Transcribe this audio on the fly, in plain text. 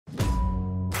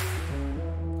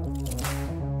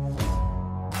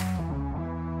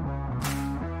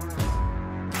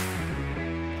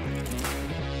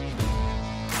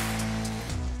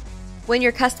When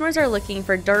your customers are looking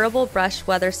for durable brush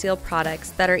weather seal products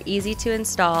that are easy to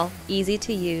install, easy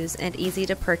to use, and easy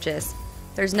to purchase,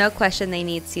 there's no question they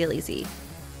need SEALEZE.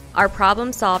 Our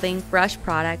problem-solving brush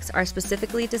products are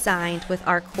specifically designed with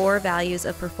our core values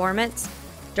of performance,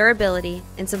 durability,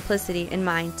 and simplicity in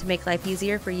mind to make life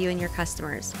easier for you and your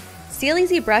customers.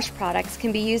 SEALEZE brush products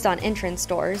can be used on entrance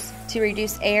doors to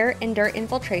reduce air and dirt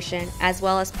infiltration as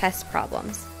well as pest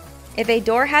problems. If a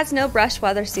door has no brush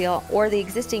weather seal or the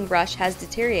existing brush has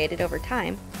deteriorated over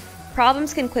time,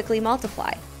 problems can quickly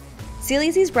multiply.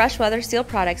 SEALEZE's brush weather seal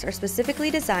products are specifically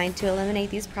designed to eliminate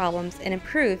these problems and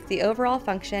improve the overall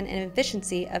function and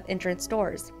efficiency of entrance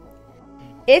doors.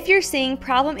 If you're seeing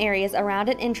problem areas around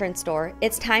an entrance door,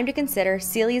 it's time to consider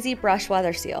SEALEZE brush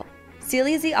weather seal.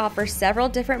 SEALEZE offers several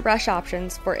different brush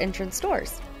options for entrance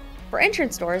doors. For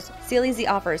entrance doors, SEALEZE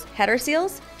offers header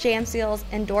seals, jam seals,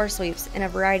 and door sweeps in a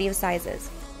variety of sizes.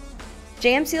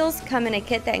 Jam seals come in a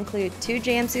kit that include 2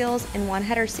 jam seals and 1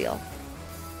 header seal.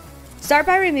 Start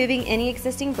by removing any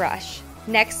existing brush.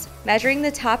 Next, measuring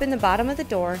the top and the bottom of the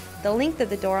door, the length of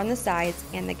the door on the sides,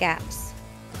 and the gaps.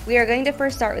 We are going to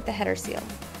first start with the header seal.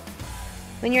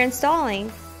 When you're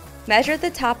installing, measure the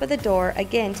top of the door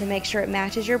again to make sure it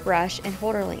matches your brush and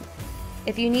holder length.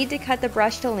 If you need to cut the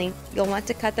brush to length, you'll want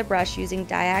to cut the brush using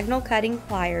diagonal cutting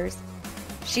pliers,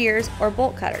 shears, or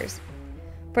bolt cutters.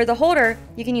 For the holder,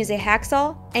 you can use a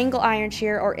hacksaw, angle iron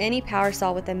shear, or any power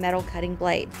saw with a metal cutting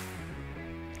blade.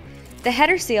 The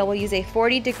header seal will use a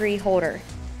 40-degree holder.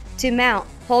 To mount,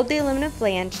 hold the aluminum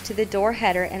flange to the door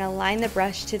header and align the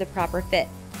brush to the proper fit.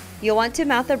 You'll want to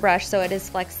mount the brush so it is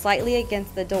flexed slightly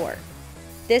against the door.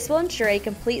 This will ensure a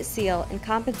complete seal and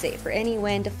compensate for any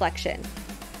wind deflection.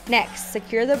 Next,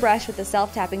 secure the brush with the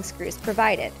self-tapping screws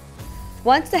provided.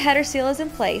 Once the header seal is in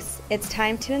place, it's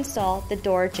time to install the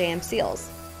door jam seals.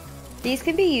 These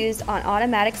can be used on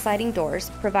automatic sliding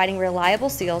doors, providing reliable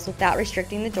seals without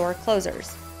restricting the door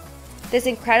closers. This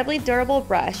incredibly durable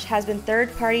brush has been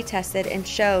third-party tested and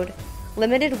showed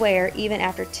limited wear even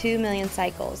after 2 million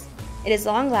cycles. It is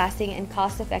long-lasting and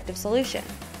cost-effective solution.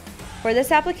 For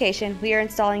this application, we are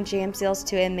installing jam seals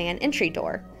to a man entry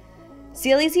door.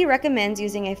 SEALEZE recommends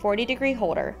using a 40-degree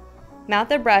holder. Mount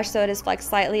the brush so it is flexed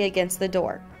slightly against the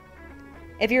door.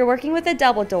 If you're working with a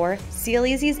double door,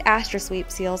 SEALEZE's Astra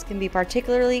Sweep seals can be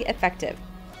particularly effective.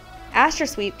 Astra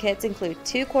Sweep kits include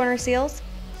 2 corner seals,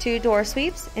 2 door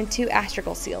sweeps, and 2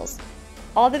 astragal seals.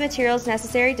 All the materials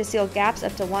necessary to seal gaps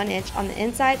up to 1 inch on the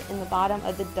inside and the bottom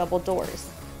of the double doors.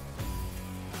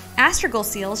 Astragal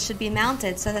seals should be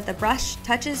mounted so that the brush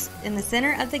touches in the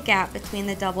center of the gap between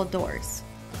the double doors.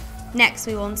 Next,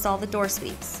 we will install the door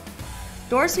sweeps.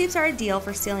 Door sweeps are ideal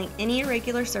for sealing any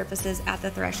irregular surfaces at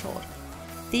the threshold.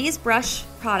 These brush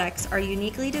products are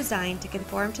uniquely designed to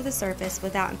conform to the surface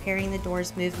without impairing the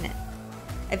door's movement.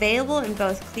 Available in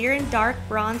both clear and dark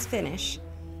bronze finish,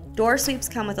 door sweeps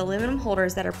come with aluminum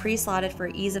holders that are pre-slotted for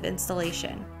ease of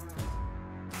installation.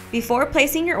 Before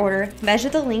placing your order, measure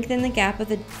the length and the gap of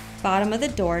the bottom of the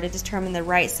door to determine the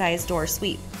right size door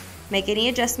sweep. Make any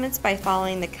adjustments by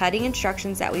following the cutting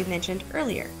instructions that we mentioned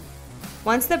earlier.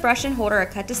 Once the brush and holder are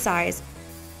cut to size,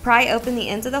 pry open the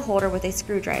ends of the holder with a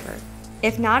screwdriver.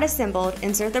 If not assembled,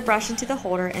 insert the brush into the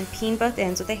holder and peen both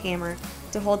ends with a hammer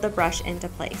to hold the brush into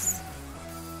place.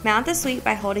 Mount the sweep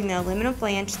by holding the aluminum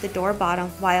flange to the door bottom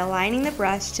while aligning the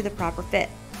brush to the proper fit.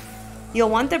 You'll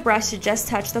want the brush to just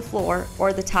touch the floor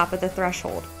or the top of the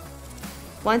threshold.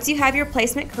 Once you have your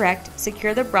placement correct,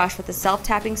 secure the brush with the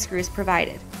self-tapping screws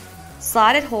provided.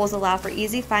 Slotted holes allow for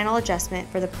easy final adjustment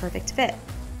for the perfect fit.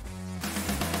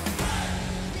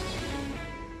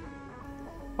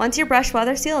 Once your brush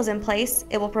weather seal is in place,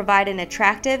 it will provide an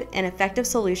attractive and effective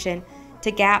solution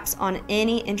to gaps on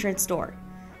any entrance door.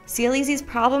 SEALEZE's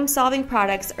problem-solving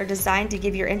products are designed to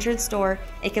give your entrance door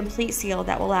a complete seal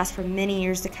that will last for many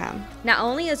years to come. Not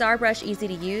only is our brush easy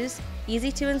to use,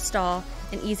 easy to install,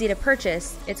 and easy to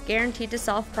purchase, it's guaranteed to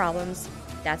solve problems.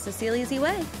 That's the SEALEZE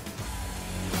way.